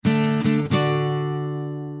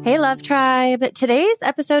Hey, Love Tribe. Today's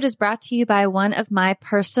episode is brought to you by one of my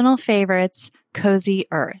personal favorites, Cozy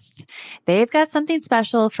Earth. They've got something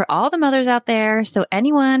special for all the mothers out there. So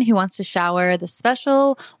anyone who wants to shower the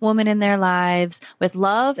special woman in their lives with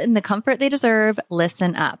love and the comfort they deserve,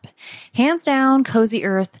 listen up. Hands down, Cozy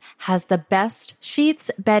Earth has the best sheets,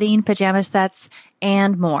 bedding, pajama sets,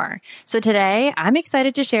 and more. So today, I'm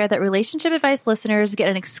excited to share that Relationship Advice listeners get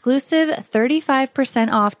an exclusive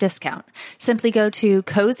 35% off discount. Simply go to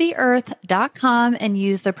CozyEarth.com and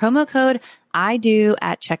use the promo code I do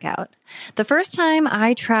at checkout. The first time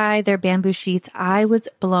I tried their bamboo sheets, I was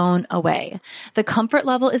blown away. The comfort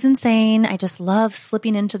level is insane. I just love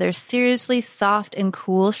slipping into their seriously soft and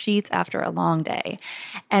cool sheets after a long day.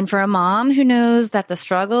 And for a mom who knows that the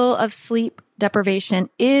struggle of sleep deprivation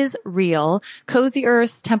is real, Cozy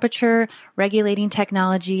Earth's temperature regulating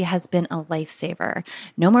technology has been a lifesaver.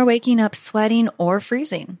 No more waking up sweating or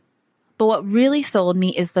freezing. But what really sold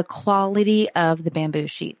me is the quality of the bamboo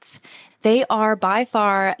sheets. They are by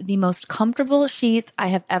far the most comfortable sheets I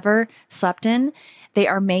have ever slept in. They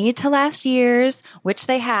are made to last years, which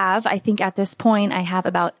they have. I think at this point, I have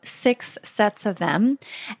about 6 sets of them.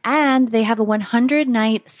 And they have a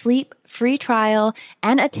 100-night sleep-free trial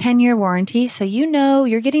and a 10-year warranty. So you know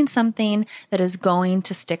you're getting something that is going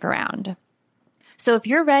to stick around. So if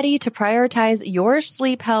you're ready to prioritize your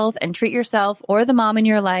sleep health and treat yourself or the mom in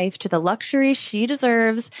your life to the luxury she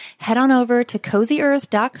deserves, head on over to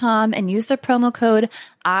CozyEarth.com and use the promo code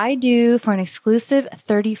I do for an exclusive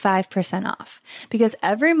 35% off. Because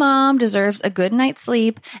every mom deserves a good night's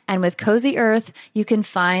sleep, and with Cozy Earth, you can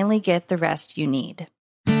finally get the rest you need.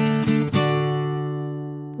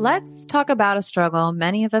 Let's talk about a struggle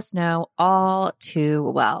many of us know all too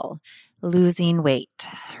well. Losing weight.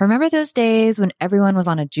 Remember those days when everyone was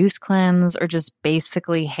on a juice cleanse or just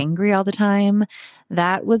basically hangry all the time?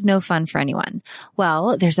 That was no fun for anyone.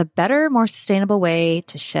 Well, there's a better, more sustainable way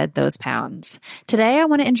to shed those pounds. Today, I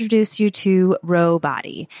want to introduce you to Ro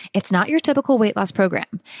Body. It's not your typical weight loss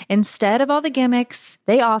program. Instead of all the gimmicks,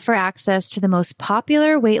 they offer access to the most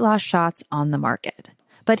popular weight loss shots on the market.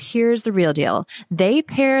 But here's the real deal. They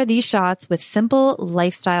pair these shots with simple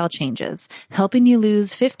lifestyle changes, helping you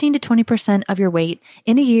lose 15 to 20% of your weight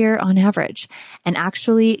in a year on average, and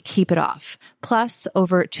actually keep it off. Plus,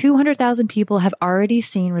 over 200,000 people have already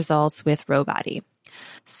seen results with Ro Body.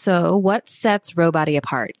 So what sets Ro Body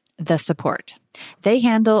apart? The support. They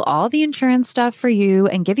handle all the insurance stuff for you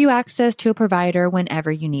and give you access to a provider whenever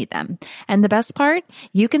you need them. And the best part,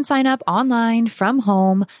 you can sign up online from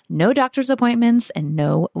home, no doctor's appointments, and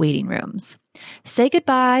no waiting rooms. Say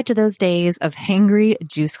goodbye to those days of hangry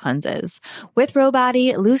juice cleanses. With Ro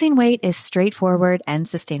Body, losing weight is straightforward and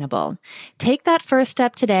sustainable. Take that first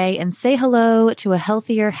step today and say hello to a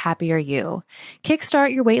healthier, happier you.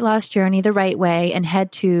 Kickstart your weight loss journey the right way and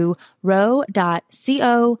head to ro.co/IDO.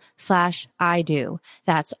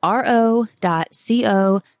 That's ro.co/IDO.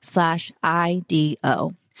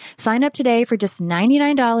 Sign up today for just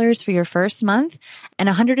 $99 for your first month and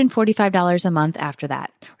 $145 a month after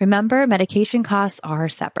that. Remember, medication costs are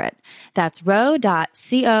separate. That's ro.co/IDO.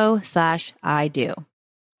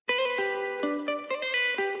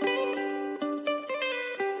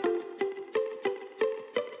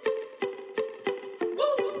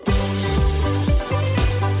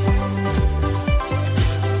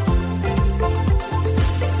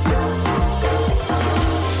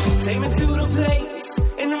 Take me to the place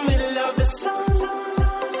in the middle of the sun.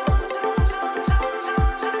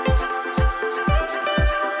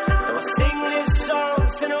 And we'll sing this song,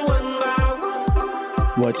 sing it one by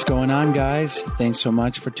one. What's going on, guys? Thanks so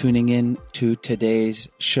much for tuning in to today's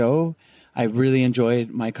show. I really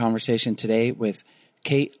enjoyed my conversation today with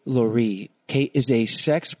Kate Loree. Kate is a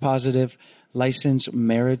sex-positive licensed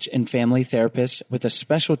marriage and family therapist with a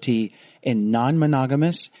specialty in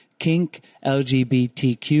non-monogamous, kink,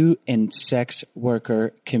 LGBTQ, and sex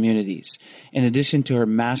worker communities. In addition to her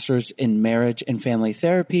master's in marriage and family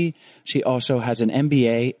therapy, she also has an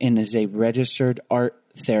MBA and is a registered art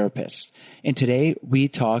therapist. And today we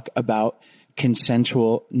talk about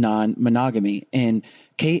consensual non-monogamy. And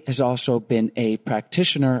Kate has also been a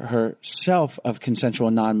practitioner herself of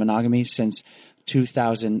consensual non-monogamy since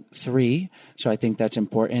 2003. So I think that's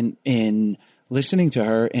important in listening to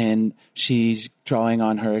her, and she's drawing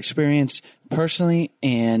on her experience personally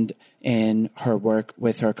and in her work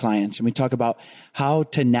with her clients. And we talk about how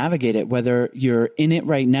to navigate it, whether you're in it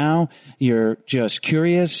right now, you're just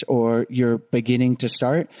curious, or you're beginning to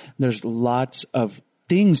start. There's lots of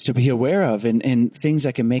things to be aware of and things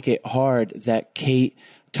that can make it hard that Kate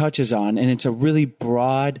touches on. And it's a really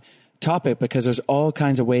broad topic because there's all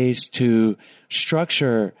kinds of ways to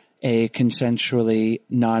structure a consensually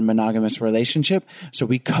non-monogamous relationship. So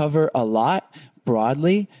we cover a lot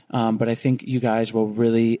broadly, but I think you guys will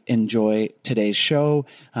really enjoy today's show.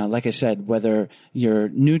 Like I said, whether you're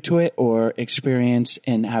new to it or experienced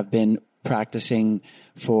and have been practicing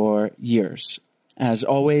for years. As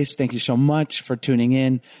always, thank you so much for tuning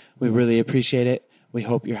in. We really appreciate it. We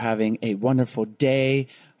hope you're having a wonderful day,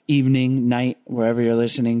 evening, night, wherever you're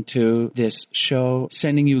listening to this show.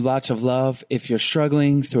 Sending you lots of love if you're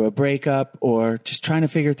struggling through a breakup or just trying to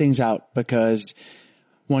figure things out, because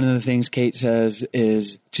one of the things Kate says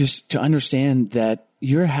is just to understand that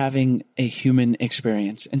you're having a human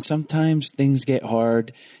experience and sometimes things get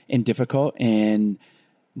hard and difficult and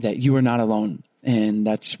that you are not alone. And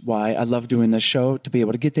that's why I love doing this show, to be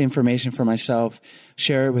able to get the information for myself,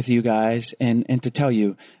 share it with you guys, and to tell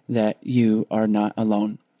you that you are not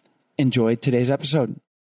alone. Enjoy today's episode.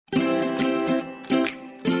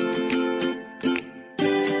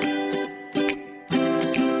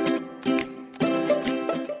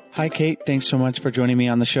 Hi, Kate. Thanks so much for joining me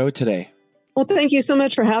on the show today. Well, thank you so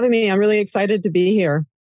much for having me. I'm really excited to be here.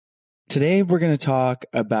 Today, we're going to talk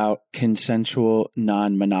about consensual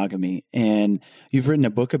non-monogamy, and you've written a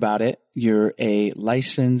book about it. You're a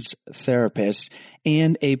licensed therapist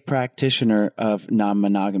and a practitioner of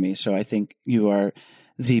non-monogamy. So I think you are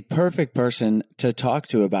the perfect person to talk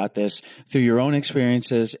to about this through your own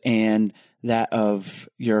experiences and that of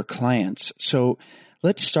your clients. So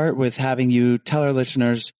let's start with having you tell our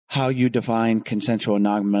listeners how you define consensual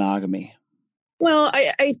non-monogamy. Well,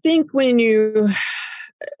 I think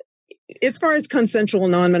as far as consensual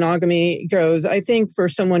non-monogamy goes, I think for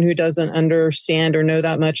someone who doesn't understand or know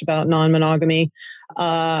that much about non-monogamy,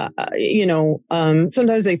 sometimes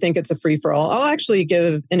they think it's a free-for-all. I'll actually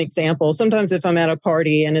give an example. Sometimes if I'm at a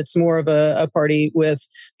party and it's more of a party with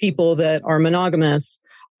people that are monogamous,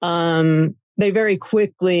 they very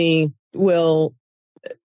quickly will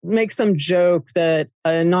make some joke that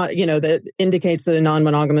that indicates that a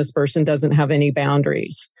non-monogamous person doesn't have any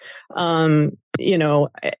boundaries.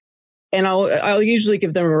 And I'll usually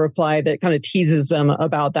give them a reply that kind of teases them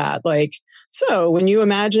about that. Like, so when you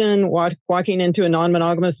imagine walking into a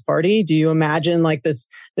non-monogamous party, do you imagine like this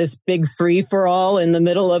big free-for-all in the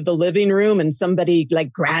middle of the living room and somebody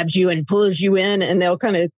like grabs you and pulls you in and they'll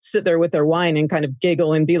kind of sit there with their wine and kind of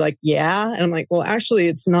giggle and be like, yeah. And I'm like, well, actually,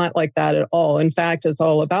 it's not like that at all. In fact, it's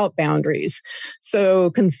all about boundaries.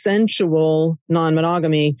 So consensual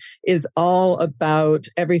non-monogamy is all about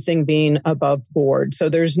everything being above board. So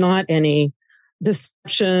there's not any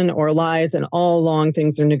deception or lies, and all along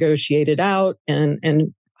things are negotiated out,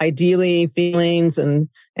 and ideally feelings and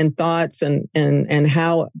thoughts and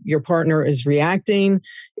how your partner is reacting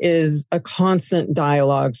is a constant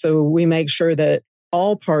dialogue. So we make sure that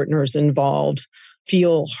all partners involved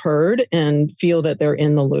feel heard and feel that they're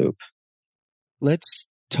in the loop. Let's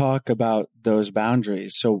talk about those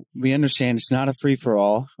boundaries. So we understand it's not a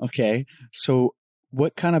free-for-all. Okay. So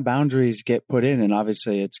what kind of boundaries get put in? And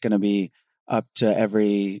obviously it's going to be up to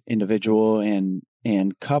every individual and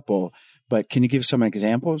couple, but can you give some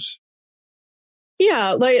examples?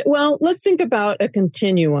 Yeah, let's think about a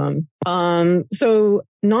continuum. So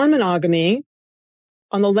non-monogamy,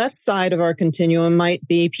 on the left side of our continuum might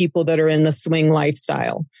be people that are in the swing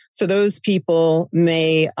lifestyle. So those people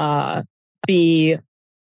may be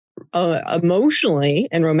emotionally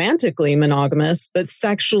and romantically monogamous, but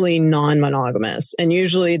sexually non-monogamous. And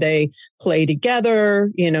usually they play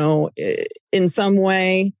together, in some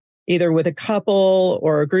way, either with a couple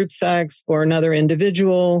or a group sex or another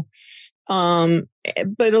individual. But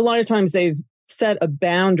a lot of times they've set a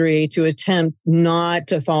boundary to attempt not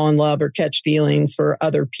to fall in love or catch feelings for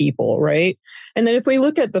other people, right? And then if we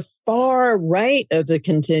look at the far right of the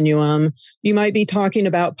continuum, you might be talking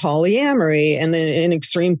about polyamory, and then an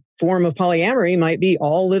extreme form of polyamory might be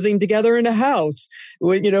all living together in a house,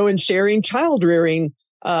 and sharing child rearing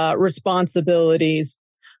responsibilities.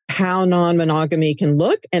 How non-monogamy can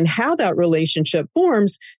look and how that relationship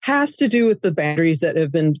forms has to do with the boundaries that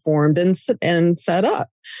have been formed and set up.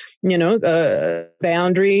 The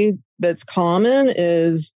boundary that's common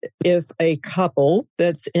is if a couple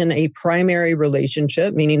that's in a primary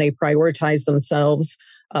relationship, meaning they prioritize themselves,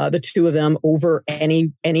 the two of them over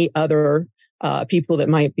any other people that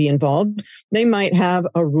might be involved, they might have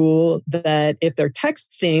a rule that if they're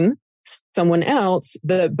texting someone else,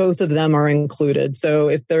 that both of them are included. So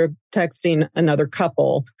if they're texting another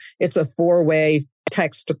couple, it's a 4-way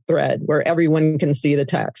text thread where everyone can see the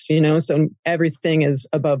text, so everything is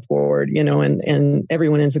above board, and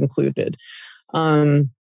everyone is included.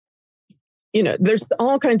 there's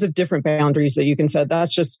all kinds of different boundaries that you can set.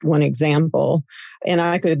 That's just one example. And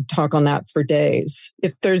I could talk on that for days.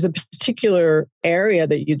 If there's a particular area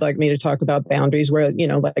that you'd like me to talk about boundaries where,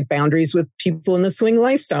 like boundaries with people in the swing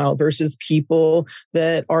lifestyle versus people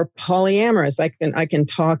that are polyamorous, I can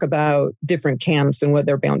talk about different camps and what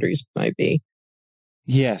their boundaries might be.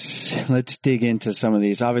 Yes. Let's dig into some of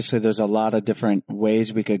these. Obviously, there's a lot of different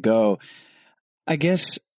ways we could go. I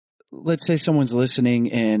guess, let's say someone's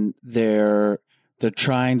listening and they're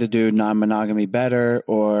trying to do non-monogamy better,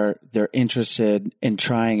 or they're interested in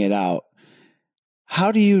trying it out.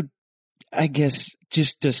 How do you, I guess,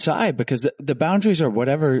 just decide? Because the boundaries are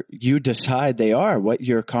whatever you decide they are, what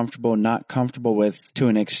you're comfortable, not comfortable with to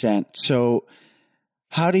an extent. So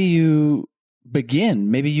how do you begin?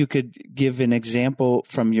 Maybe you could give an example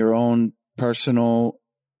from your own personal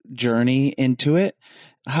journey into it.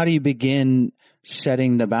 How do you begin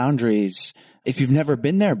setting the boundaries if you've never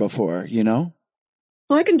been there before, Well,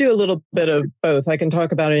 I can do a little bit of both. I can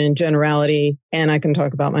talk about it in generality and I can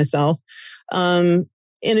talk about myself. In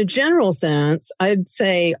a general sense, I'd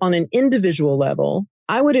say on an individual level,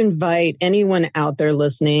 I would invite anyone out there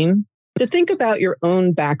listening to think about your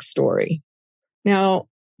own backstory. Now,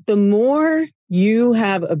 the more you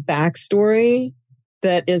have a backstory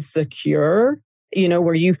that is secure,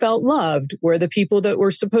 where you felt loved, where the people that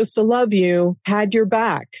were supposed to love you had your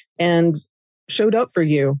back and showed up for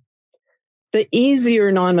you, the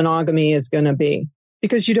easier non-monogamy is going to be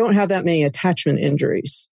because you don't have that many attachment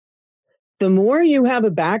injuries. The more you have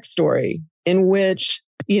a backstory in which,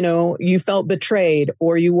 you felt betrayed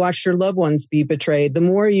or you watched your loved ones be betrayed, the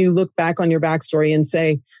more you look back on your backstory and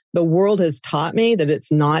say, the world has taught me that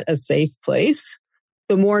it's not a safe place,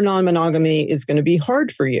 the more non-monogamy is going to be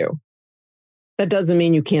hard for you. That doesn't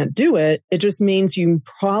mean you can't do it. It just means you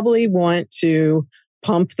probably want to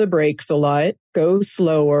pump the brakes a lot, go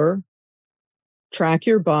slower, track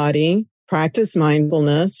your body, practice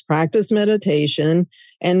mindfulness, practice meditation,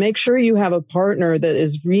 and make sure you have a partner that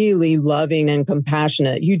is really loving and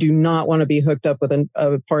compassionate. You do not want to be hooked up with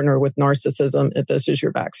a partner with narcissism if this is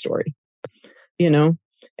your backstory,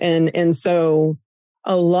 And so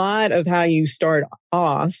a lot of how you start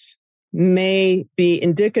off may be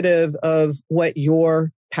indicative of what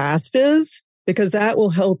your past is, because that will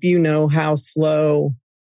help you know how slow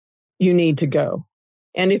you need to go.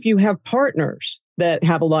 And if you have partners that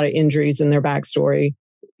have a lot of injuries in their backstory,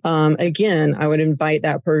 again, I would invite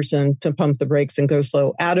that person to pump the brakes and go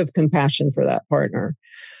slow out of compassion for that partner.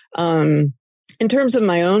 In terms of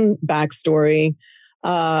my own backstory,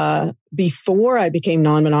 before I became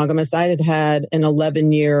non-monogamous, I had an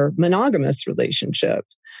 11-year monogamous relationship.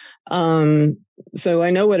 So I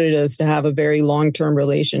know what it is to have a very long-term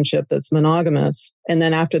relationship that's monogamous. And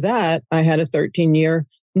then after that, I had a 13-year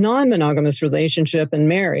non-monogamous relationship and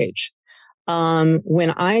marriage.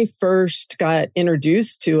 When I first got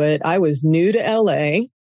introduced to it, I was new to LA.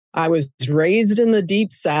 I was raised in the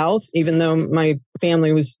deep South, even though my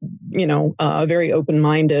family was, very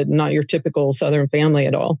open-minded, not your typical Southern family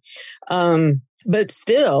at all. But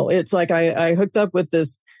still, it's like I hooked up with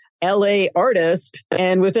this LA artist,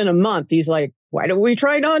 and within a month, he's like, why don't we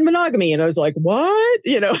try non-monogamy? And I was like, what?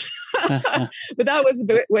 But that was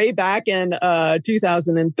way back in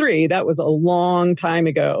 2003. That was a long time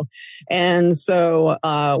ago. And so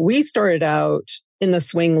we started out in the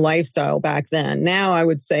swing lifestyle back then. Now I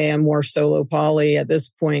would say I'm more solo poly at this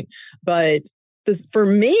point. But for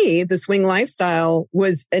me, the swing lifestyle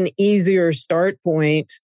was an easier start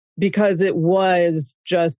point because it was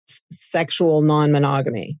just sexual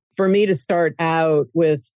non-monogamy. For me to start out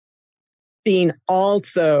with being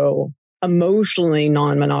also emotionally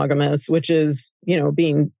non-monogamous, which is,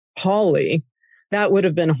 being poly, that would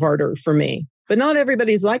have been harder for me. But not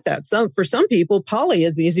everybody's like that. For some people, poly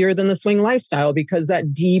is easier than the swing lifestyle because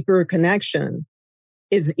that deeper connection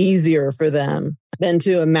is easier for them than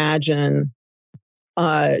to imagine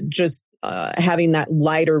having that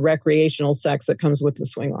lighter recreational sex that comes with the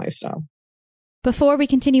swing lifestyle. Before we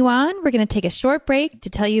continue on, we're going to take a short break to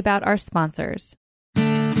tell you about our sponsors.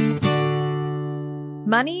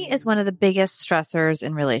 Money is one of the biggest stressors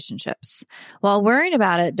in relationships. While worrying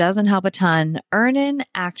about it doesn't help a ton, Earnin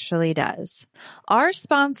actually does. Our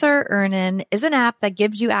sponsor, Earnin, is an app that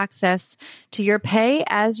gives you access to your pay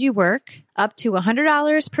as you work, up to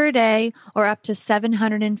 $100 per day or up to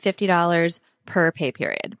 $750 per pay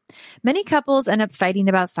period. Many couples end up fighting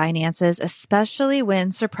about finances, especially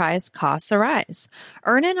when surprise costs arise.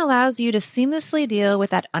 Earnin allows you to seamlessly deal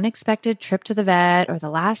with that unexpected trip to the vet or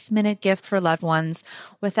the last-minute gift for loved ones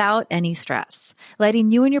without any stress,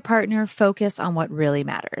 letting you and your partner focus on what really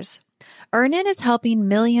matters. Earnin is helping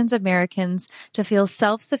millions of Americans to feel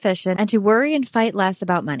self-sufficient and to worry and fight less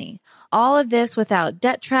about money. All of this without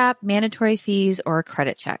debt trap, mandatory fees, or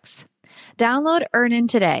credit checks. Download Earnin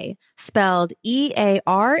today, spelled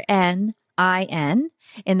EARNIN,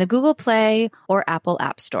 in the Google Play or Apple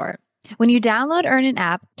App Store. When you download Earnin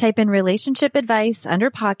app, type in relationship advice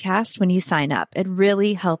under podcast when you sign up. It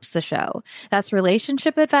really helps the show. That's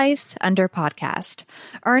relationship advice under podcast.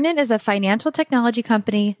 Earnin is a financial technology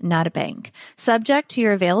company, not a bank. Subject to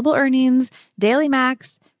your available earnings, daily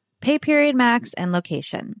max, pay period max, and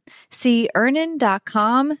location. See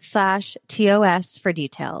earnin.com/TOS for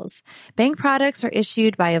details. Bank products are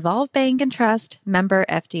issued by Evolve Bank and Trust, member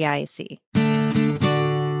FDIC.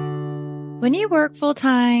 When you work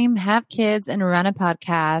full-time, have kids, and run a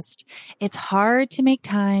podcast, it's hard to make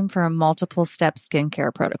time for a multiple-step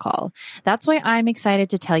skincare protocol. That's why I'm excited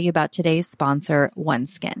to tell you about today's sponsor,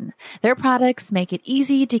 OneSkin. Their products make it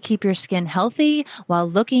easy to keep your skin healthy while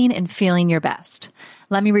looking and feeling your best.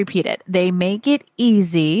 Let me repeat it. They make it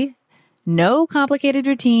easy. No complicated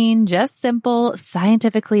routine, just simple,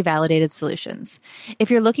 scientifically validated solutions.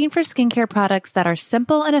 If you're looking for skincare products that are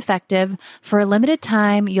simple and effective, for a limited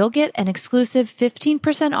time, you'll get an exclusive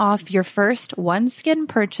 15% off your first OneSkin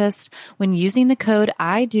purchase when using the code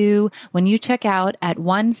IDO when you check out at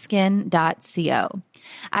oneskin.co.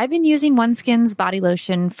 I've been using OneSkin's body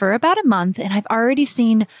lotion for about a month, and I've already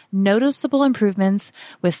seen noticeable improvements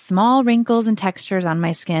with small wrinkles and textures on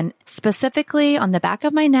my skin, specifically on the back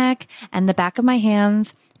of my neck and the back of my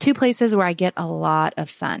hands, two places where I get a lot of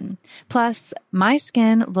sun. Plus, my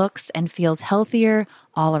skin looks and feels healthier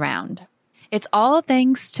all around. It's all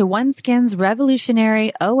thanks to OneSkin's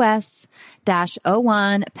revolutionary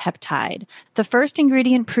OS-01 peptide, the first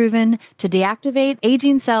ingredient proven to deactivate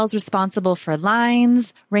aging cells responsible for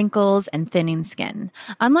lines, wrinkles, and thinning skin.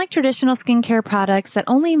 Unlike traditional skincare products that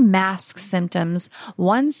only mask symptoms,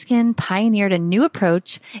 OneSkin pioneered a new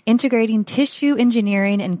approach integrating tissue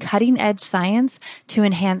engineering and cutting-edge science to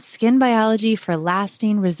enhance skin biology for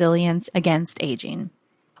lasting resilience against aging.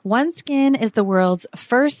 OneSkin is the world's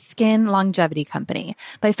first skin longevity company.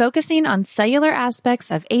 By focusing on cellular aspects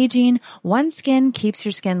of aging, OneSkin keeps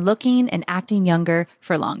your skin looking and acting younger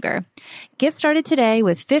for longer. Get started today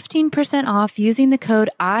with 15% off using the code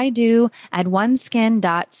IDO at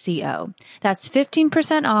oneskin.co. That's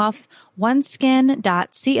 15% off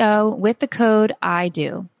oneskin.co with the code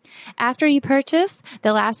IDO. After you purchase,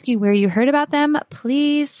 they'll ask you where you heard about them.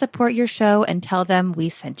 Please support your show and tell them we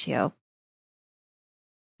sent you.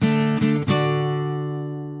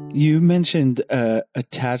 You mentioned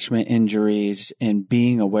attachment injuries and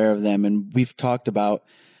being aware of them, and we've talked about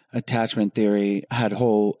attachment theory, had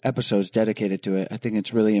whole episodes dedicated to it. I think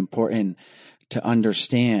it's really important to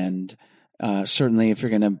understand, certainly if you're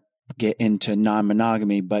going to get into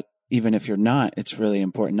non-monogamy, but even if you're not, it's really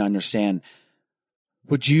important to understand.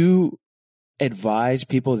 Would you advise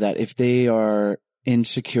people that if they are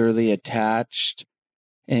insecurely attached,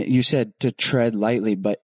 and you said to tread lightly,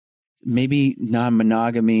 but maybe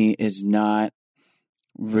non-monogamy is not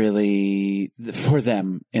really for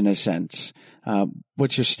them in a sense?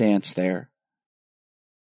 What's your stance there?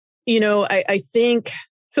 I think,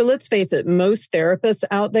 so let's face it, most therapists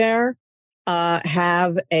out there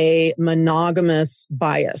have a monogamous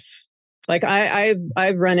bias. Like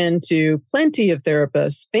I've run into plenty of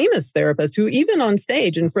therapists, famous therapists, who even on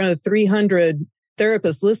stage in front of 300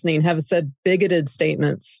 therapists listening have said bigoted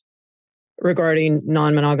statements regarding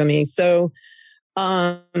non-monogamy. So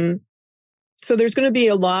there's going to be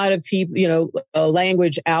a lot of people,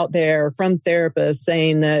 language out there from therapists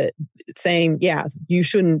saying, yeah, you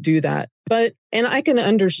shouldn't do that. And I can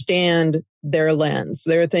understand their lens.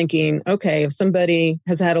 They're thinking, okay, if somebody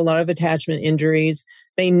has had a lot of attachment injuries,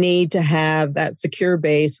 they need to have that secure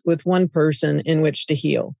base with one person in which to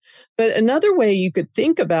heal. But another way you could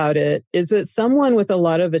think about it is that someone with a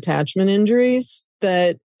lot of attachment injuries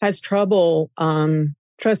that has trouble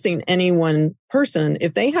trusting any one person,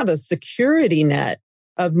 if they have a security net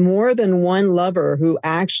of more than one lover who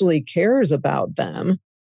actually cares about them,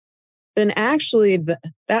 then actually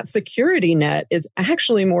that security net is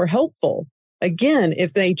actually more helpful. Again,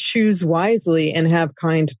 if they choose wisely and have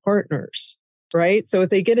kind partners, right? So if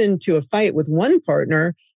they get into a fight with one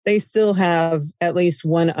partner, they still have at least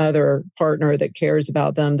one other partner that cares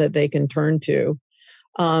about them that they can turn to.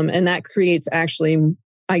 And that creates actually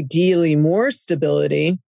ideally more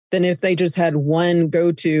stability than if they just had one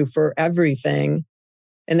go-to for everything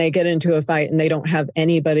and they get into a fight and they don't have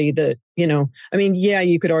anybody that,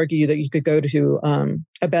 you could argue that you could go to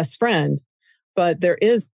a best friend, but there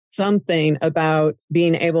is something about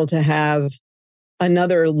being able to have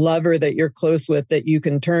another lover that you're close with that you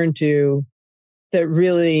can turn to that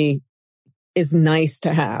really is nice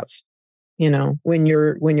to have, when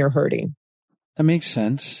you're hurting. That makes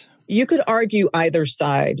sense. You could argue either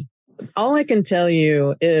side. All I can tell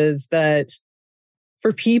you is that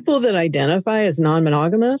for people that identify as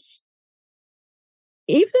non-monogamous,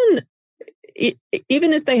 even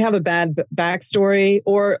if they have a bad backstory,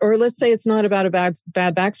 or let's say it's not about a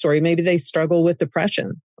bad backstory, maybe they struggle with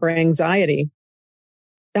depression or anxiety,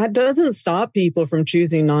 that doesn't stop people from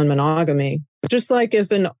choosing non-monogamy. Just like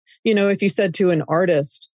if you said to an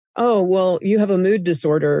artist, oh, well, you have a mood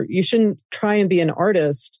disorder, you shouldn't try and be an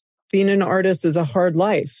artist. Being an artist is a hard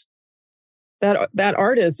life. That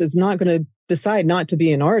artist is not going to decide not to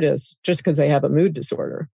be an artist just because they have a mood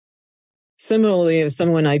disorder. Similarly, if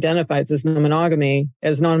someone identifies as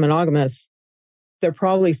non-monogamous, they're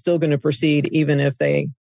probably still going to proceed even if they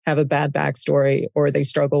have a bad backstory or they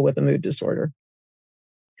struggle with a mood disorder.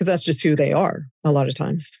 Because that's just who they are a lot of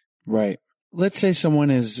times. Right. Let's say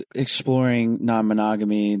someone is exploring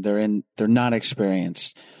non-monogamy, they're not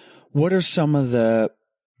experienced. What are some of the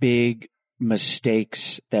big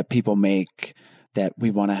mistakes that people make that we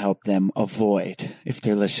want to help them avoid if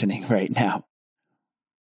they're listening right now?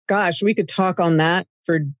 Gosh, we could talk on that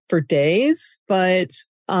for days, but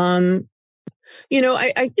I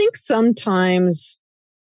think sometimes,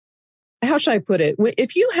 how should I put it?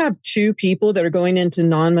 If you have two people that are going into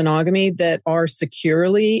non-monogamy that are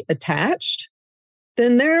securely attached,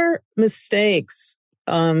 then their mistakes,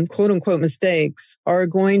 quote unquote mistakes, are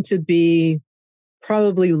going to be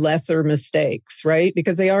probably lesser mistakes, right?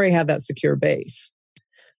 Because they already have that secure base.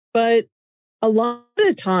 But a lot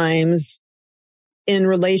of times in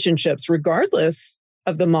relationships, regardless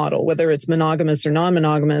of the model, whether it's monogamous or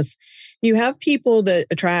non-monogamous, you have people that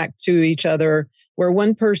attract to each other where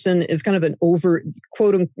one person is kind of an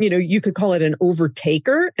you could call it an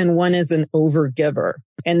overtaker, and one is an overgiver,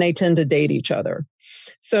 and they tend to date each other.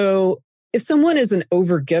 So if someone is an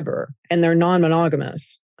overgiver and they're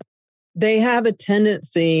non-monogamous, they have a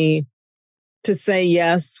tendency to say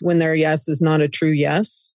yes when their yes is not a true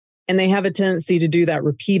yes. And they have a tendency to do that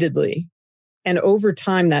repeatedly. And over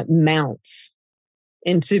time, that mounts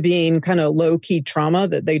into being kind of low-key trauma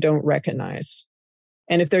that they don't recognize.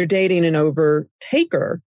 And if they're dating an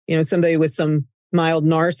overtaker, somebody with some mild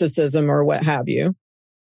narcissism or what have you,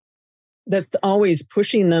 that's always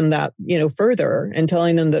pushing them that, further and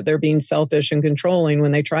telling them that they're being selfish and controlling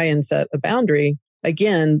when they try and set a boundary.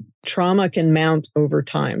 Again, trauma can mount over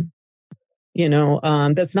time,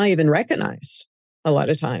 that's not even recognized a lot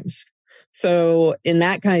of times. So in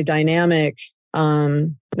that kind of dynamic,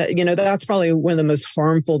 that's probably one of the most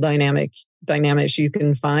harmful dynamics you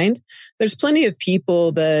can find. There's plenty of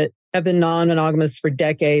people that have been non-monogamous for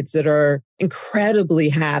decades that are incredibly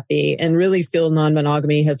happy and really feel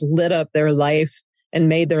non-monogamy has lit up their life and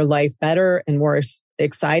made their life better and more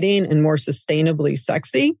exciting and more sustainably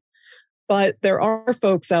sexy. But there are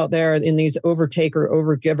folks out there in these overtaker,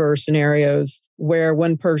 overgiver scenarios where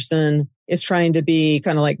one person is trying to be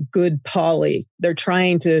kind of like good poly. They're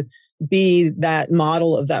trying to be that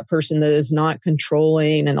model of that person that is not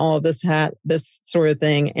controlling and all of this sort of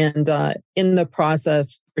thing. And in the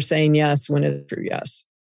process, they're saying yes when it's true yes.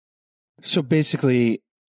 So basically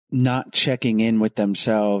not checking in with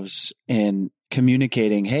themselves and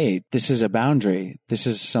communicating, hey, this is a boundary. This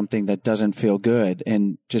is something that doesn't feel good,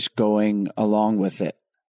 and just going along with it.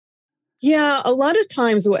 Yeah, a lot of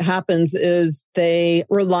times what happens is they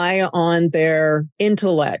rely on their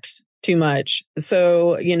intellect too much.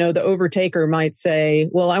 So, the overtaker might say,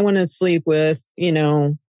 well, I want to sleep with,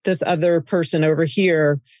 this other person over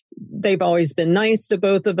here. They've always been nice to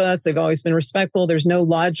both of us. They've always been respectful. There's no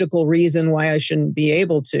logical reason why I shouldn't be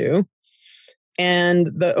able to. And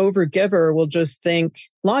the overgiver will just think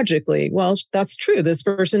logically, well, that's true. This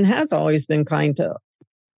person has always been kind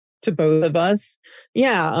to both of us.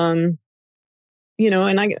 Yeah. And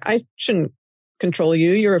I shouldn't control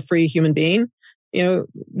you. You're a free human being.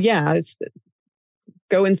 It's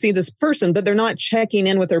go and see this person, but they're not checking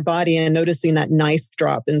in with their body and noticing that knife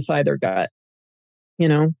drop inside their gut.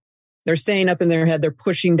 They're staying up in their head. They're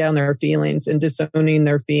pushing down their feelings and disowning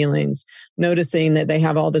their feelings, noticing that they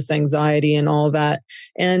have all this anxiety and all that.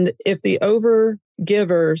 And if the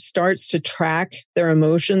overgiver starts to track their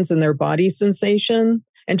emotions and their body sensation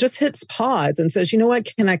and just hits pause and says, you know what,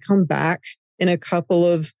 can I come back in a couple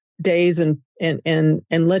of days and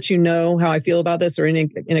let you know how I feel about this, or in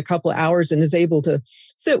a couple of hours, and is able to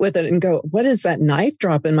sit with it and go, what does that knife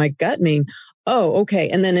drop in my gut mean? Oh, okay.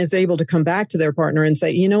 And then is able to come back to their partner and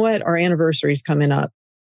say, you know what, our anniversary is coming up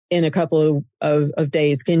in a couple of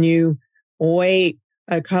days. Can you wait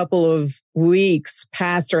a couple of weeks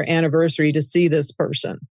past our anniversary to see this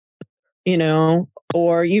person,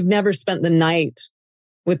 or you've never spent the night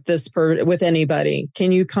with with anybody.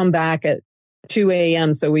 Can you come back at 2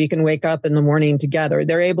 a.m. so we can wake up in the morning together?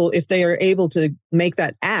 If they are able to make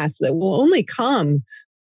that ask, that will only come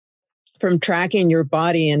from tracking your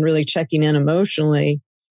body and really checking in emotionally,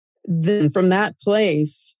 then from that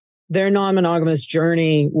place, their non-monogamous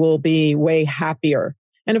journey will be way happier.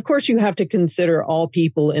 And of course, you have to consider all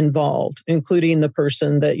people involved, including the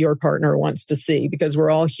person that your partner wants to see, because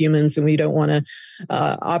we're all humans and we don't want to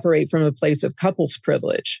operate from a place of couples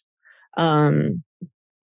privilege. But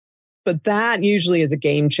that usually is a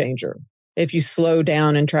game changer if you slow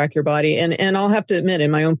down and track your body. And I'll have to admit,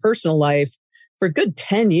 in my own personal life, for a good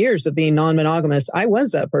 10 years of being non-monogamous, I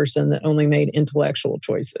was that person that only made intellectual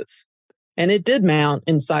choices. And it did mount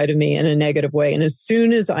inside of me in a negative way. And as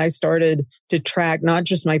soon as I started to track not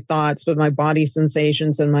just my thoughts, but my body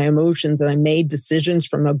sensations and my emotions, and I made decisions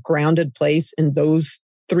from a grounded place in those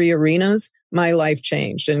three arenas, my life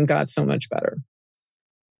changed and got so much better.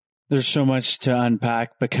 There's so much to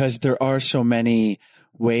unpack because there are so many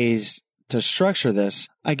ways to structure this.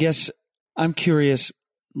 I guess I'm curious,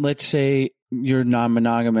 let's say you're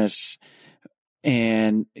non-monogamous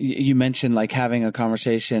and you mentioned like having a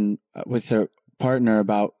conversation with their partner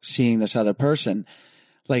about seeing this other person.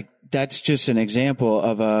 Like that's just an example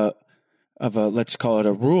of a, let's call it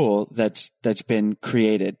a rule that's been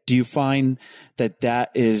created. Do you find that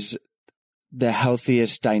is the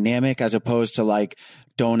healthiest dynamic as opposed to like,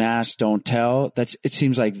 don't ask, don't tell? It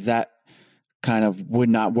seems like that kind of would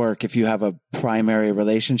not work if you have a primary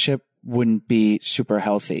relationship, wouldn't be super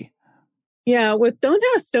healthy. Yeah, with don't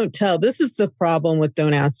ask, don't tell. This is the problem with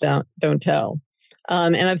don't ask, don't tell.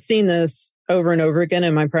 And I've seen this over and over again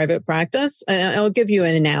in my private practice. And I'll give you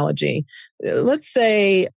an analogy. Let's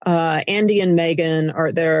say Andy and Megan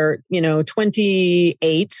they're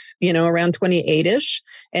 28, around 28-ish,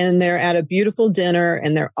 and they're at a beautiful dinner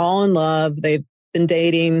and they're all in love. They've been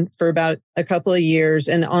dating for about a couple of years.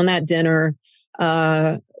 And on that dinner,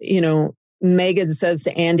 Megan says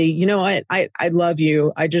to Andy, I love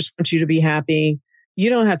you. I just want you to be happy. You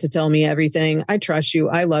don't have to tell me everything. I trust you.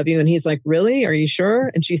 I love you. And he's like, really? Are you sure?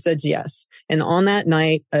 And she said, yes. And on that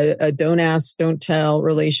night, a don't ask, don't tell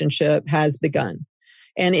relationship has begun.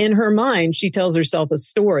 And in her mind, she tells herself a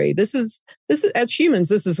story. This is as humans,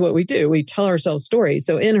 this is what we do. We tell ourselves stories.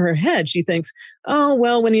 So in her head, she thinks, oh,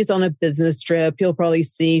 well, when he's on a business trip, he'll probably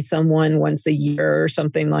see someone once a year or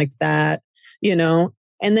something like that,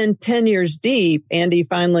 And then 10 years deep, Andy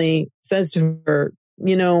finally says to her,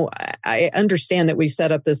 I understand that we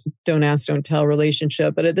set up this don't ask, don't tell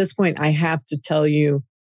relationship, but at this point, I have to tell you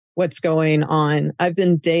what's going on. I've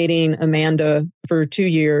been dating Amanda for 2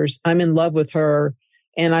 years. I'm in love with her,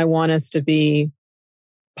 and I want us to be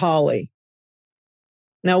poly.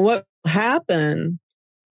 Now, what happened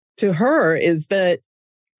to her is that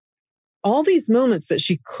all these moments that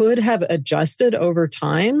she could have adjusted over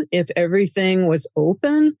time if everything was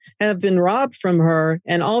open have been robbed from her.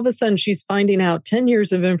 And all of a sudden she's finding out 10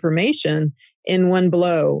 years of information in one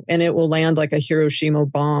blow, and it will land like a Hiroshima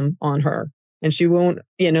bomb on her. And she won't,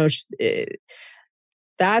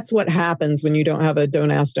 that's what happens when you don't have a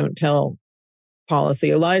don't ask, don't tell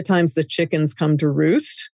policy. A lot of times the chickens come to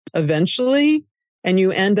roost eventually, and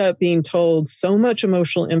you end up being told so much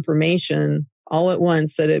emotional information all at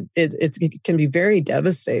once that it can be very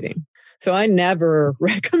devastating. So I never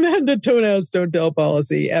recommend a don't ask, don't tell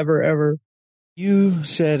policy ever, ever. You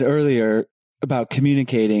said earlier about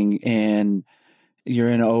communicating and you're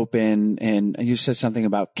in open, and you said something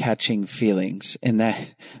about catching feelings, and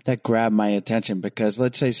that grabbed my attention because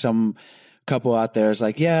let's say some couple out there is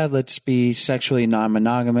like, yeah, let's be sexually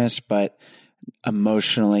non-monogamous, but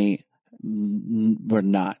emotionally we're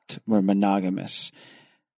not. We're monogamous.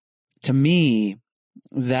 To me,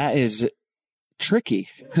 that is tricky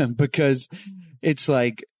because it's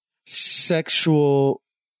like sexual,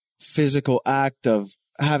 physical act of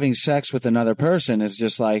having sex with another person is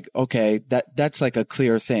just like, okay, that's like a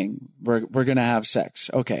clear thing. We're going to have sex.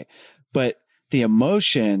 Okay. But the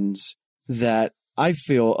emotions that I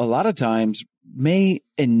feel a lot of times may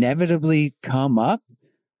inevitably come up.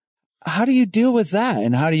 How do you deal with that?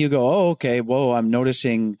 And how do you go, oh, okay, whoa, I'm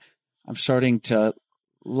starting to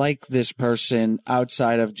like this person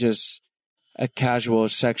outside of just a casual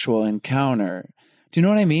sexual encounter. Do you know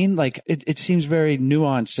what I mean? Like it seems very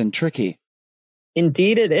nuanced and tricky.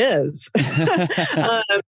 Indeed it is.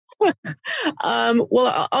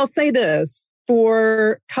 Well, I'll say this.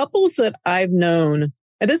 For couples that I've known,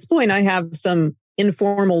 at this point, I have some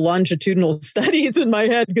informal longitudinal studies in my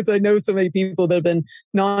head because I know so many people that have been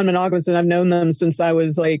non-monogamous, and I've known them since I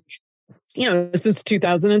was like, since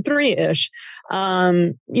 2003-ish.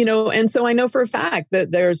 And so I know for a fact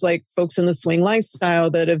that there's like folks in the swing lifestyle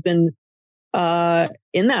that have been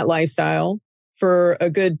in that lifestyle for a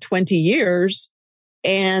good 20 years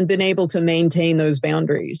and been able to maintain those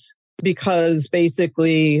boundaries because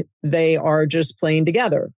basically they are just playing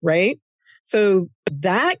together, right? So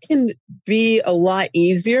that can be a lot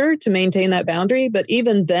easier to maintain that boundary. But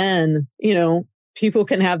even then, people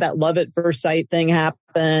can have that love at first sight thing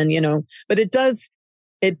happen, but it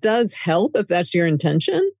does help if that's your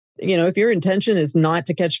intention. If your intention is not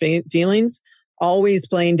to catch feelings, always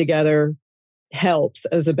playing together helps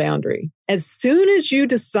as a boundary. As soon as you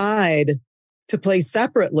decide to play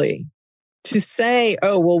separately, to say,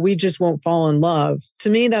 oh, well, we just won't fall in love, to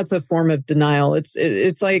me, that's a form of denial.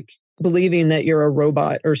 It's like believing that you're a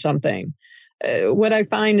robot or something. What I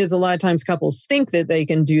find is a lot of times couples think that they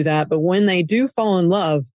can do that, but when they do fall in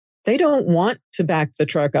love, they don't want to back the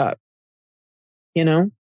truck up,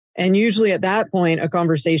 And usually at that point, a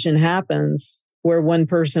conversation happens where one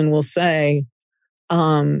person will say,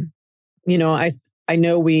 I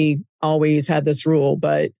know we always had this rule,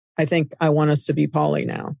 but I think I want us to be poly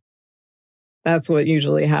now. That's what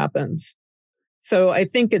usually happens. So I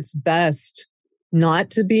think it's best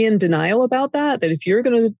not to be in denial about that if you're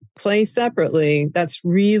going to play separately, that's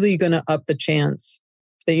really going to up the chance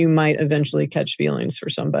that you might eventually catch feelings for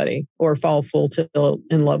somebody or fall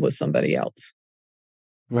in love with somebody else.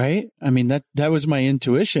 Right? I mean, that was my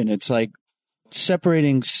intuition. It's like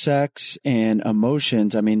separating sex and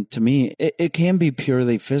emotions. I mean, to me, it can be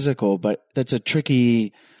purely physical, but that's a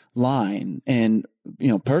tricky line. And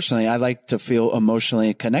personally, I like to feel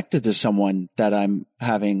emotionally connected to someone that I'm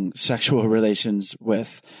having sexual relations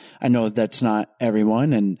with. I know that's not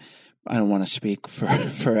everyone, and I don't want to speak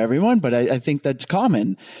for everyone, but I think that's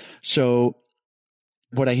common. So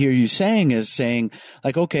what I hear you saying is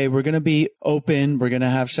like, okay, we're going to be open. We're going to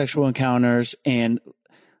have sexual encounters, and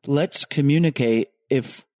let's communicate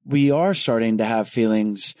if we are starting to have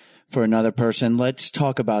feelings for another person. Let's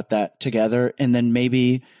talk about that together, and then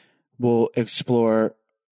maybe we'll explore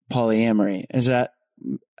polyamory. Is that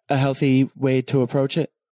a healthy way to approach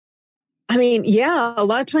it? I mean, yeah, a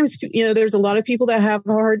lot of times, there's a lot of people that have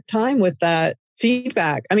a hard time with that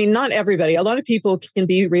feedback. I mean, not everybody. A lot of people can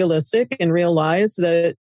be realistic and realize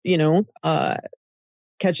that,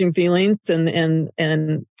 catching feelings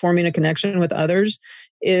and forming a connection with others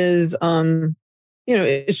is,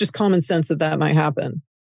 it's just common sense that might happen.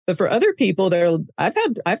 But for other people, I've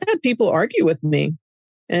had people argue with me.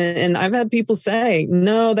 And I've had people say,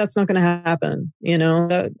 no, that's not going to happen.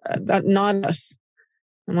 That not us.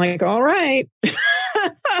 I'm like, all right.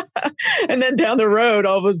 And then down the road,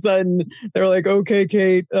 all of a sudden they're like, okay,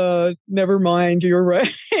 Kate, never mind. You're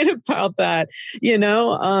right about that.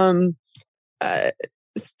 I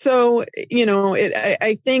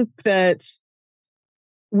think that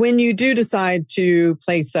when you do decide to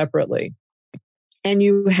play separately and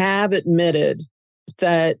you have admitted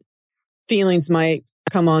that feelings might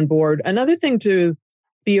come on board. Another thing to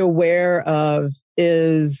be aware of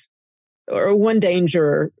is, or one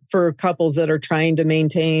danger for couples that are trying to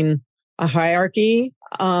maintain a hierarchy,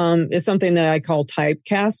 is something that I call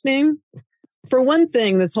typecasting. For one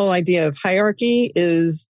thing, this whole idea of hierarchy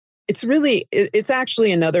it's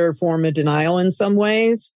actually another form of denial in some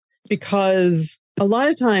ways, because a lot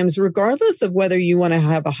of times, regardless of whether you want to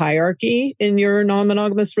have a hierarchy in your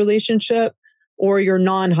non-monogamous relationship, or you're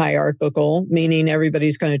non-hierarchical, meaning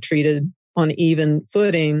everybody's kind of treated on even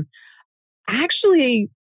footing, actually,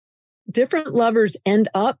 different lovers end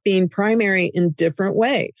up being primary in different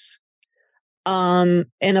ways. And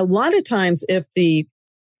a lot of times, if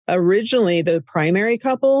originally the primary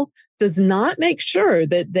couple does not make sure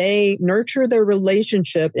that they nurture their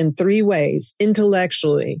relationship in three ways,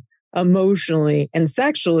 intellectually, emotionally, and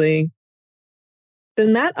sexually,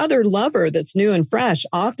 then that other lover that's new and fresh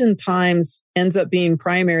oftentimes ends up being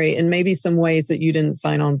primary in maybe some ways that you didn't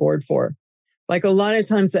sign on board for. Like a lot of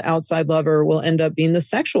times the outside lover will end up being the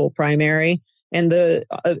sexual primary, and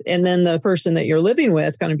then the person that you're living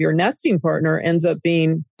with, kind of your nesting partner, ends up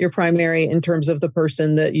being your primary in terms of the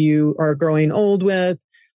person that you are growing old with,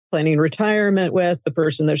 planning retirement with, the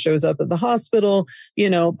person that shows up at the hospital,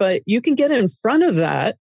 but you can get in front of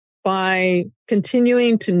that by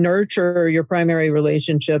continuing to nurture your primary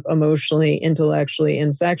relationship emotionally, intellectually,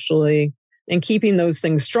 and sexually, and keeping those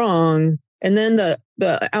things strong. And then the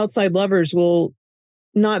outside lovers will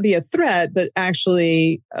not be a threat, but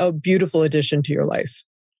actually a beautiful addition to your life.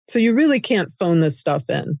 So you really can't phone this stuff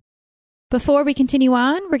in. Before we continue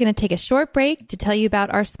on, we're going to take a short break to tell you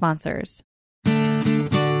about our sponsors.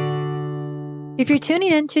 If you're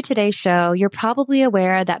tuning into today's show, you're probably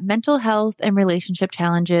aware that mental health and relationship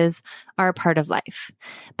challenges are a part of life,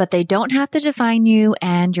 but they don't have to define you,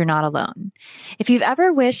 and you're not alone. If you've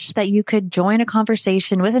ever wished that you could join a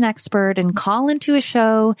conversation with an expert and call into a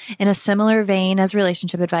show in a similar vein as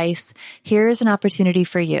relationship advice, here's an opportunity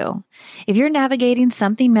for you. If you're navigating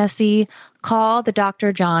something messy, call the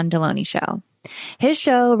Dr. John Deloney Show. His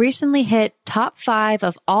show recently hit top 5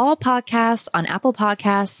 of all podcasts on Apple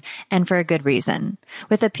Podcasts, and for a good reason.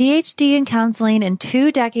 With a PhD in counseling and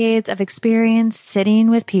 2 decades of experience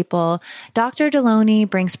sitting with people, Dr. Deloney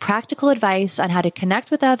brings practical advice on how to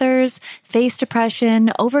connect with others, face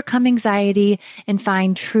depression, overcome anxiety, and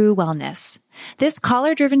find true wellness. This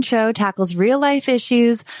caller-driven show tackles real-life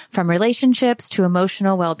issues from relationships to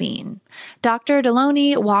emotional well-being. Dr.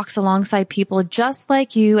 Deloney walks alongside people just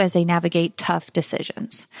like you as they navigate tough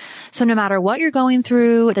decisions. So no matter what you're going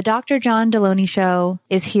through, the Dr. John Deloney Show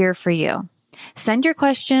is here for you. Send your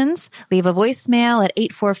questions, leave a voicemail at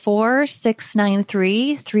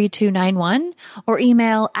 844-693-3291 or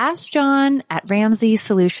email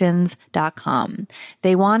askjohn@ramseysolutions.com.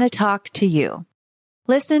 They want to talk to you.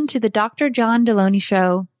 Listen to the Dr. John Deloney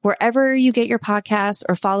Show wherever you get your podcasts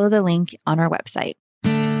or follow the link on our website.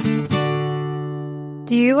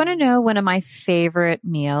 Do you want to know one of my favorite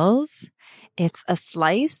meals? It's a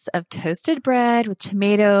slice of toasted bread with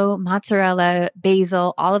tomato, mozzarella,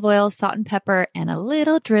 basil, olive oil, salt and pepper, and a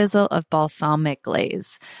little drizzle of balsamic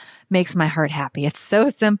glaze. Makes my heart happy. It's so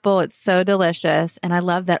simple. It's so delicious. And I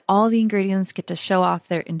love that all the ingredients get to show off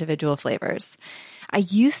their individual flavors. I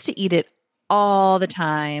used to eat it all the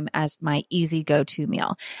time as my easy go-to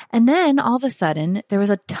meal. And then all of a sudden, there was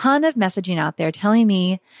a ton of messaging out there telling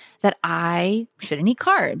me that I shouldn't eat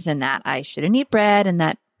carbs and that I shouldn't eat bread and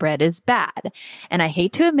that bread is bad. And I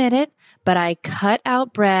hate to admit it, but I cut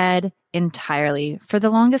out bread entirely for the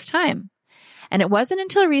longest time. And it wasn't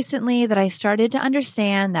until recently that I started to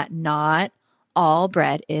understand that not all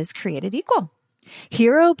bread is created equal.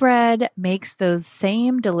 Hero Bread makes those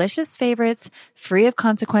same delicious favorites free of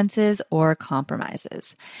consequences or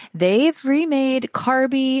compromises. They've remade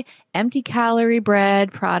carby, empty-calorie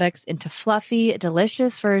bread products into fluffy,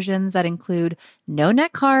 delicious versions that include no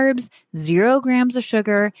net carbs, 0 grams of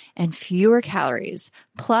sugar, and fewer calories,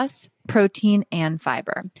 plus protein and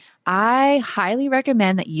fiber. I highly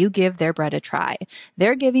recommend that you give their bread a try.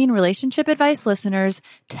 They're giving Relationship Advice listeners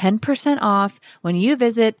 10% off when you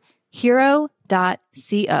visit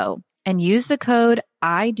hero.co and use the code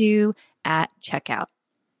IDO at checkout.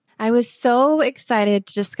 I was so excited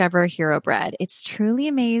to discover Hero Bread. It's truly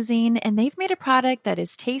amazing, and they've made a product that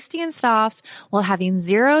is tasty and soft while having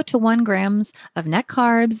 0 to 1 grams of net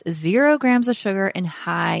carbs, 0 grams of sugar, and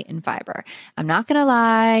high in fiber. I'm not going to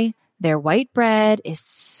lie. Their white bread is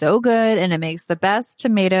so good, and it makes the best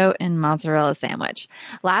tomato and mozzarella sandwich.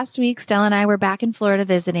 Last week, Stella and I were back in Florida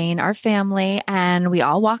visiting our family, and we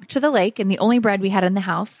all walked to the lake, and the only bread we had in the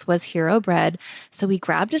house was Hero Bread. So we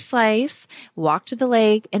grabbed a slice, walked to the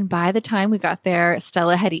lake, and by the time we got there,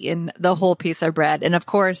 Stella had eaten the whole piece of bread and, of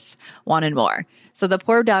course, wanted more. So the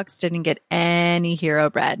poor ducks didn't get any Hero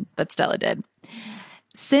Bread, but Stella did.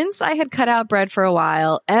 Since I had cut out bread for a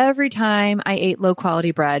while, every time I ate low-quality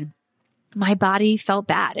bread, my body felt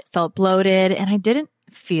bad. It felt bloated and I didn't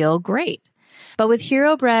feel great. But with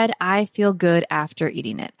Hero Bread, I feel good after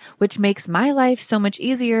eating it, which makes my life so much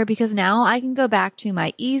easier because now I can go back to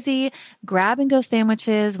my easy grab and go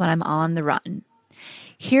sandwiches when I'm on the run.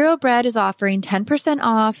 Hero Bread is offering 10%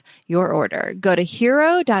 off your order. Go to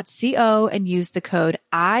hero.co and use the code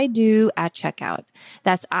IDO at checkout.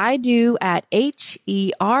 That's IDO at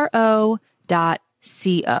HERO.co.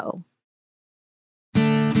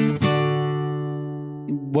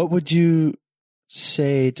 What would you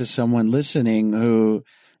say to someone listening who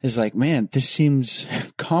is like, man, this seems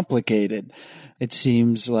complicated. It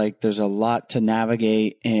seems like there's a lot to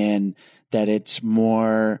navigate and that it's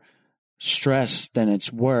more stress than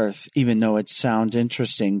it's worth, even though it sounds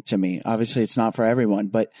interesting to me. Obviously, it's not for everyone,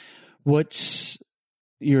 but what's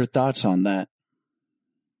your thoughts on that?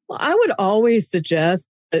 Well, I would always suggest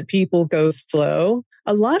that people go slow.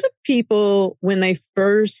 A lot of people, when they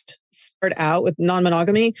first start out with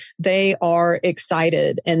non-monogamy, they are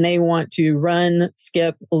excited and they want to run,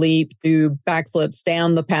 skip, leap, do backflips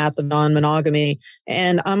down the path of non-monogamy.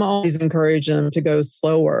 And I'm always encouraging them to go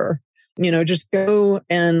slower. Just go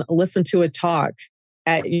and listen to a talk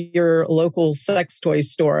at your local sex toy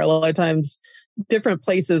store. A lot of times, different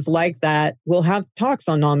places like that will have talks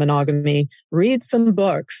on non-monogamy. Read some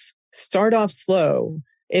books. Start off slow.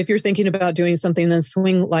 If you're thinking about doing something in the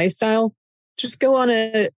swing lifestyle, just go on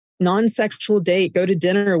a non-sexual date, go to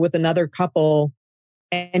dinner with another couple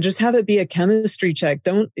and just have it be a chemistry check.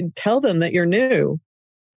 Don't tell them that you're new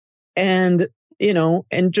and,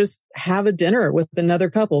 and just have a dinner with another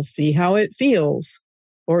couple, see how it feels,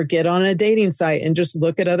 or get on a dating site and just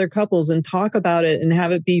look at other couples and talk about it and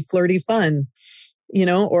have it be flirty fun.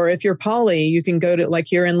 Or if you're poly, you can go to, like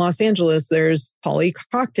here in Los Angeles, there's poly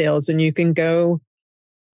cocktails and you can go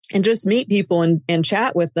and just meet people and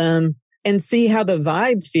chat with them and see how the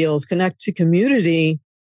vibe feels, connect to community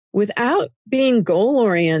without being goal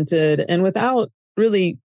oriented and without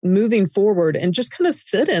really moving forward, and just kind of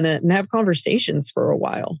sit in it and have conversations for a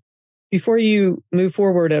while before you move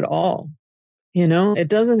forward at all. It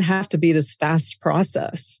doesn't have to be this fast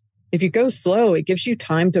process. If you go slow, it gives you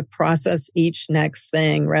time to process each next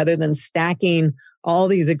thing rather than stacking all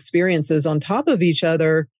these experiences on top of each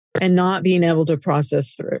other and not being able to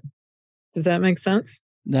process through. Does that make sense?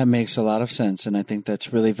 That makes a lot of sense. And I think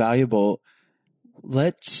that's really valuable.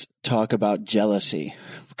 Let's talk about jealousy,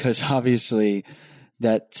 because obviously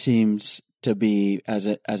that seems to be, as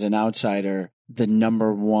an outsider, the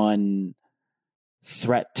number one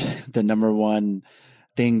threat, the number one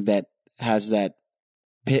thing that has that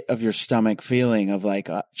pit of your stomach feeling of like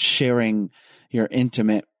sharing your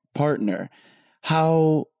intimate partner.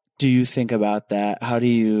 How do you think about that? How do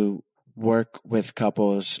you work with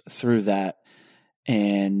couples through that?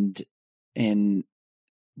 And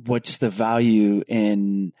what's the value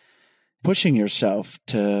in pushing yourself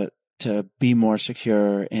to be more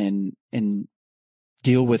secure and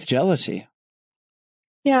deal with jealousy?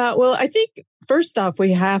 Yeah, well, I think first off,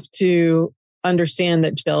 we have to understand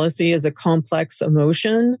that jealousy is a complex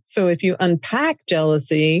emotion. So if you unpack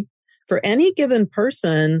jealousy for any given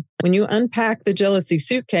person, when you unpack the jealousy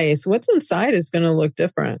suitcase, what's inside is going to look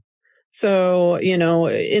different. So,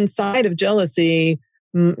 inside of jealousy,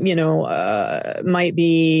 might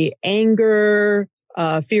be anger,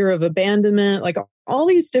 fear of abandonment, like all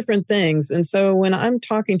these different things. And so when I'm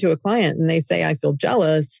talking to a client and they say, I feel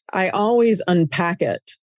jealous, I always unpack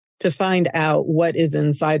it to find out what is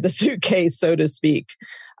inside the suitcase, so to speak.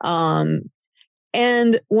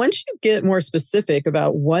 And once you get more specific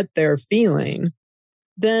about what they're feeling,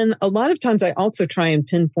 then a lot of times I also try and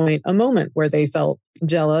pinpoint a moment where they felt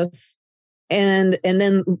jealous and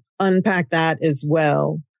then unpack that as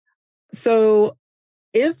well. So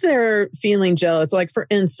if they're feeling jealous, like for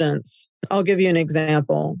instance, I'll give you an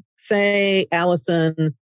example. Say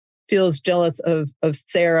Allison feels jealous of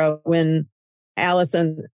Sarah when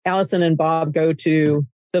Allison and Bob go to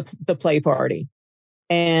the play party,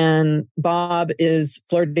 and Bob is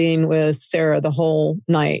flirting with Sarah the whole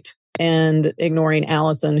night and ignoring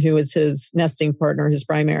Allison, who is his nesting partner, his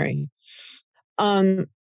primary. And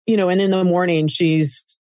in the morning she's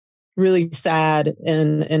really sad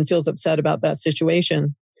and feels upset about that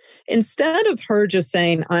situation. Instead of her just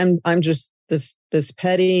saying, I'm just this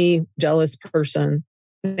petty, jealous person,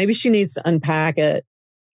 maybe she needs to unpack it.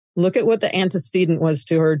 Look at what the antecedent was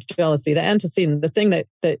to her jealousy. The antecedent, the thing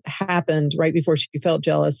that happened right before she felt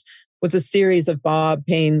jealous, was a series of Bob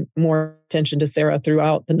paying more attention to Sarah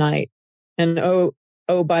throughout the night. And oh,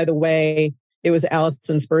 by the way, it was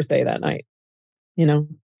Allison's birthday that night,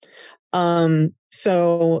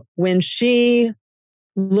 So when she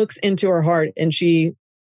looks into her heart and she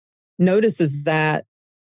notices that,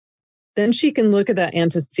 then she can look at that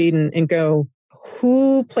antecedent and go,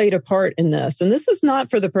 who played a part in this? And this is not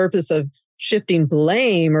for the purpose of shifting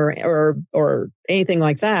blame or anything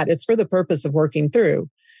like that. It's for the purpose of working through.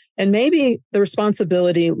 And maybe the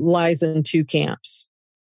responsibility lies in two camps.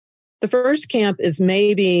 The first camp is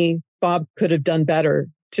maybe Bob could have done better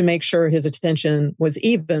to make sure his attention was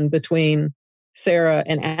even between Sarah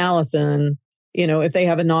and Allison, if they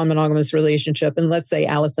have a non-monogamous relationship. And let's say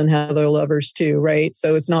Allison has other lovers too, right?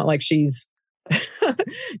 So it's not like she's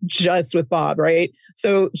just with Bob, right?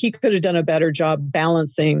 So he could have done a better job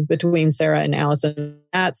balancing between Sarah and Allison.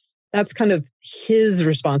 That's kind of his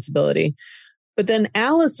responsibility. But then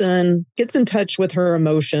Allison gets in touch with her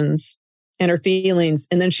emotions and her feelings,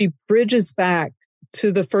 and then she bridges back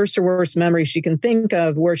to the first or worst memory she can think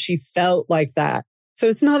of where she felt like that. So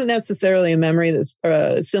it's not necessarily a memory that's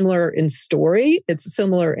similar in story. It's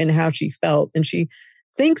similar in how she felt. And she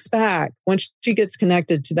thinks back when she gets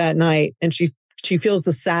connected to that night, and she feels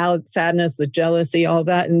the sadness, the jealousy, all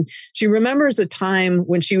that. And she remembers a time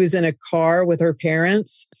when she was in a car with her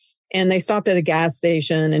parents and they stopped at a gas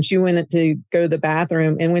station and she went to go to the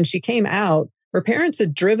bathroom. And when she came out, her parents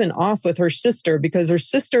had driven off with her sister because her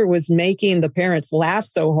sister was making the parents laugh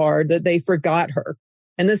so hard that they forgot her.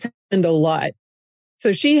 And this happened a lot.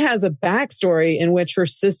 So she has a backstory in which her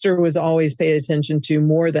sister was always paid attention to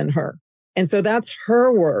more than her. And so that's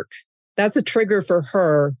her work. That's a trigger for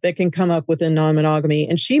her that can come up within non-monogamy.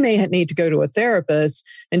 And she may need to go to a therapist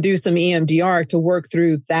and do some EMDR to work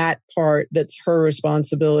through that part that's her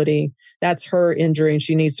responsibility. That's her injury, and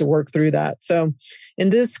she needs to work through that. So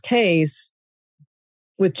in this case,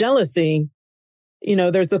 with jealousy,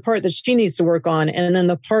 there's the part that she needs to work on. And then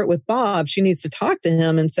the part with Bob, she needs to talk to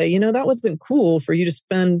him and say, that wasn't cool for you to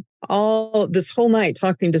spend all this whole night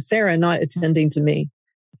talking to Sarah and not attending to me.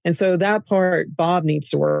 And so that part Bob needs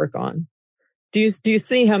to work on. Do you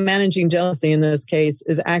see how managing jealousy in this case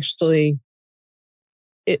is actually,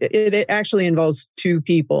 it actually involves two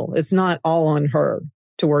people. It's not all on her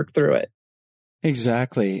to work through it.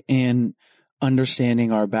 Exactly. And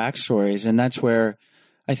understanding our backstories. And that's where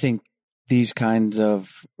I think these kinds of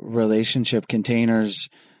relationship containers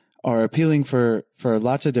are appealing for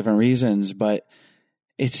lots of different reasons, but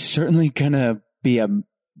it's certainly going to be a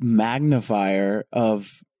magnifier of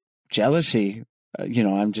jealousy.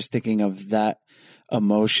 I'm just thinking of that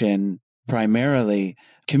emotion primarily.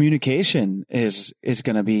 Communication is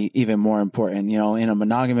going to be even more important. In a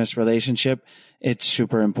monogamous relationship, it's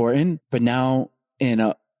super important, but now in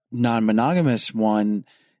a non-monogamous one,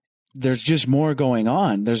 there's just more going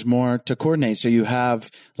on. There's more to coordinate. So you have,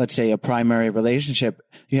 let's say, a primary relationship.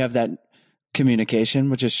 You have that communication,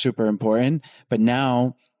 which is super important, but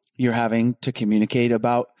now you're having to communicate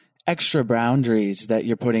about extra boundaries that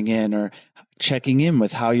you're putting in or checking in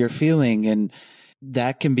with how you're feeling. And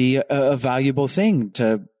that can be a valuable thing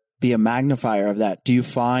to be a magnifier of that. Do you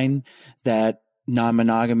find that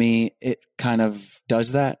non-monogamy, it kind of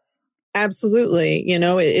does that? Absolutely.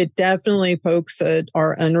 It definitely pokes at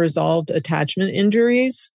our unresolved attachment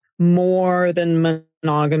injuries more than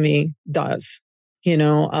monogamy does.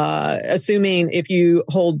 Assuming if you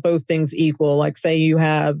hold both things equal, like say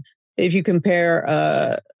if you compare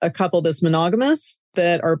a couple that's monogamous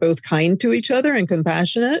that are both kind to each other and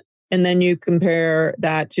compassionate, and then you compare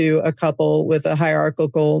that to a couple with a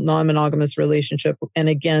hierarchical non-monogamous relationship, and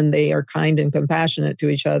again, they are kind and compassionate to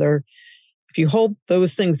each other. If you hold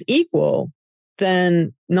those things equal,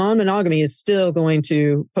 then non-monogamy is still going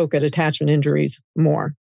to poke at attachment injuries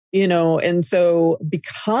more, and so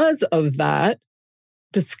because of that,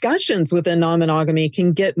 discussions within non-monogamy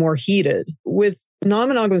can get more heated. With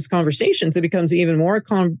non-monogamous conversations, it becomes even more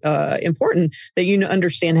important that you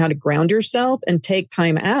understand how to ground yourself and take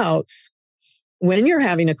time outs when you're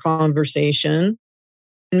having a conversation.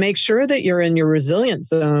 And make sure that you're in your resilient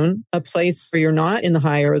zone, a place where you're not in the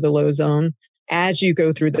high or the low zone as you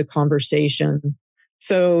go through the conversation.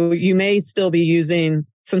 So you may still be using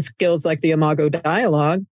some skills like the Imago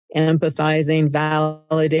dialogue, empathizing,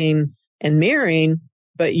 validating, and mirroring,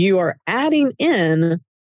 but you are adding in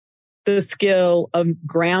the skill of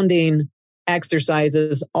grounding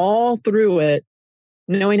exercises all through it,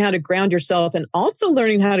 knowing how to ground yourself and also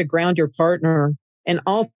learning how to ground your partner, and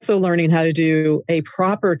also learning how to do a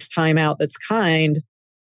proper timeout that's kind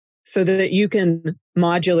so that you can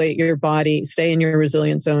modulate your body, stay in your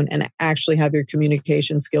resilient zone, and actually have your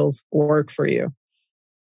communication skills work for you.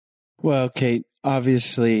 Well, Kate,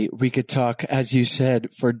 obviously we could talk, as you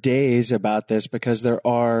said, for days about this because there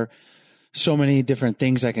are so many different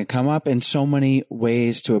things that can come up and so many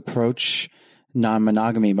ways to approach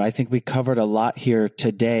non-monogamy. But I think we covered a lot here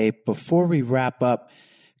today. Before we wrap up,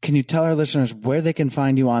 can you tell our listeners where they can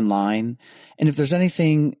find you online? And if there's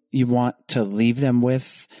anything you want to leave them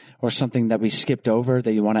with or something that we skipped over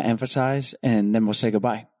that you want to emphasize, and then we'll say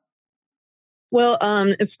goodbye. Well,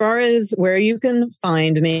 as far as where you can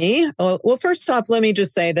find me, well, first off, let me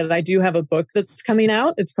just say that I do have a book that's coming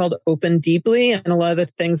out. It's called Open Deeply. And a lot of the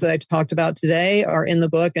things that I talked about today are in the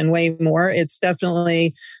book and way more. It's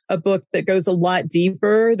definitely a book that goes a lot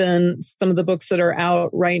deeper than some of the books that are out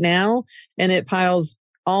right now. And it piles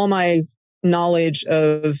all my knowledge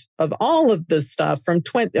of all of this stuff from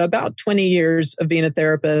about 20 years of being a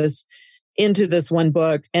therapist into this one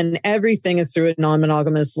book, and everything is through a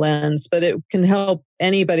non-monogamous lens, but it can help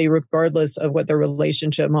anybody regardless of what their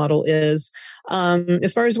relationship model is.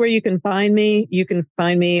 As far as where you can find me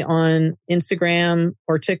on Instagram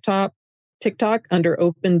or TikTok under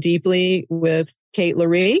Open Deeply with Kate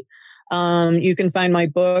Loree. You can find my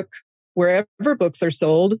book wherever books are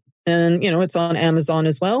sold, and it's on Amazon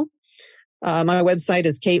as well. My website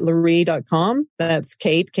is kateloree.com. That's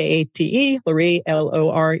Kate, K-A-T-E, Loree,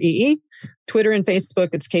 L-O-R-E-E. Twitter and Facebook,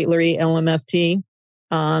 it's Kate Loree, LMFT.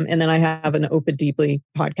 And then I have an Open Deeply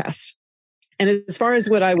podcast. And as far as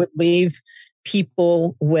what I would leave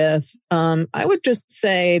people with, I would just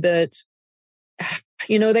say that,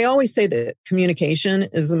 they always say that communication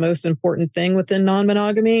is the most important thing within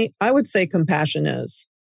non-monogamy. I would say compassion is.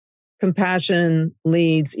 compassion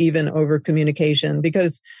leads even over communication.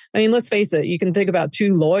 Because, I mean, let's face it, you can think about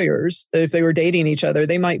two lawyers that if they were dating each other,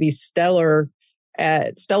 they might be stellar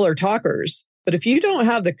talkers. But if you don't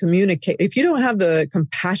have if you don't have the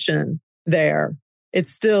compassion there,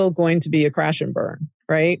 it's still going to be a crash and burn,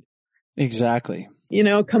 right? Exactly. You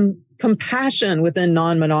know, compassion within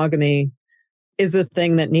non-monogamy is a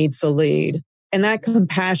thing that needs to lead. And that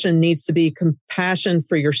compassion needs to be compassion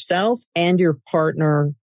for yourself and your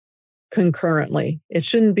partner concurrently. It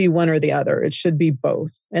shouldn't be one or the other. It should be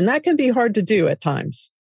both. And that can be hard to do at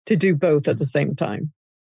times, to do both at the same time.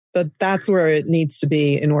 But that's where it needs to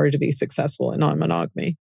be in order to be successful in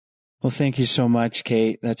non-monogamy. Well, thank you so much,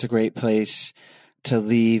 Kate. That's a great place to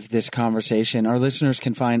leave this conversation. Our listeners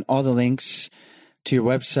can find all the links to your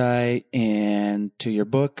website and to your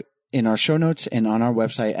book in our show notes and on our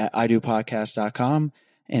website at idopodcast.com.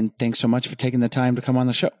 And thanks so much for taking the time to come on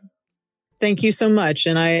the show. Thank you so much.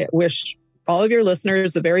 And I wish all of your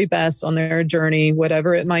listeners the very best on their journey,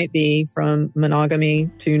 whatever it might be, from monogamy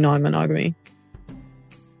to non-monogamy.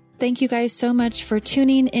 Thank you guys so much for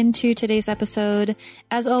tuning into today's episode.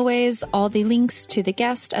 As always, all the links to the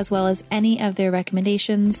guest as well as any of their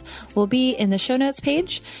recommendations will be in the show notes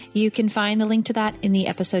page. You can find the link to that in the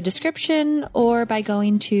episode description or by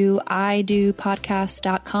going to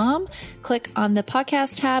idopodcast.com. Click on the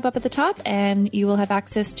podcast tab up at the top and you will have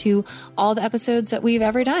access to all the episodes that we've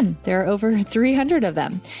ever done. There are over 300 of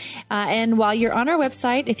them. And while you're on our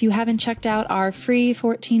website, if you haven't checked out our free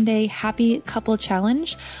 14-day Happy Couple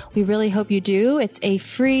Challenge, we really hope you do. It's a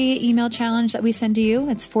free email challenge that we send to you.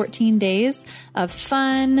 It's 14 days of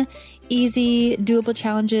fun, easy, doable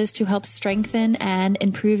challenges to help strengthen and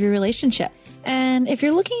improve your relationship. And if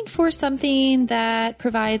you're looking for something that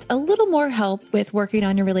provides a little more help with working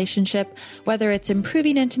on your relationship, whether it's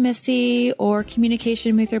improving intimacy or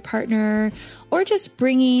communication with your partner, or just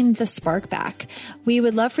bringing the spark back, we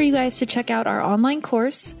would love for you guys to check out our online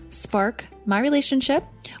course, Spark My Relationship.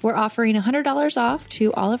 We're offering $100 off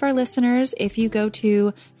to all of our listeners if you go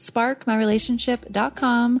to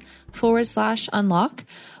sparkmyrelationship.com/unlock.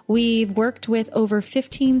 We've worked with over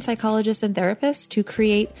 15 psychologists and therapists to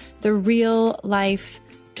create the real life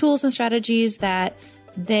tools and strategies that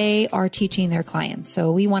they are teaching their clients.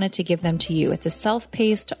 So we wanted to give them to you. It's a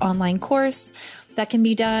self-paced online course that can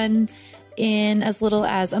be done in as little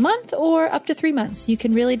as a month or up to 3 months. You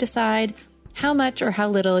can really decide how much or how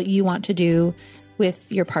little you want to do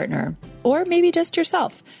with your partner, or maybe just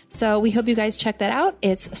yourself. So we hope you guys check that out.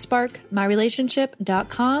 It's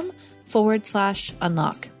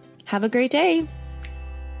sparkmyrelationship.com/unlock. Have a great day.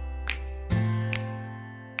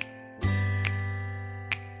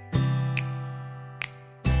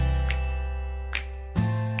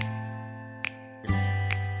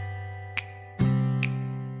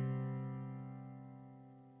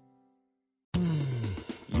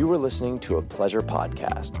 You were listening to a Pleasure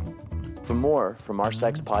Podcast. For more from our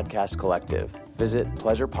Sex Podcast Collective, visit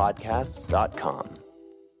pleasurepodcasts.com.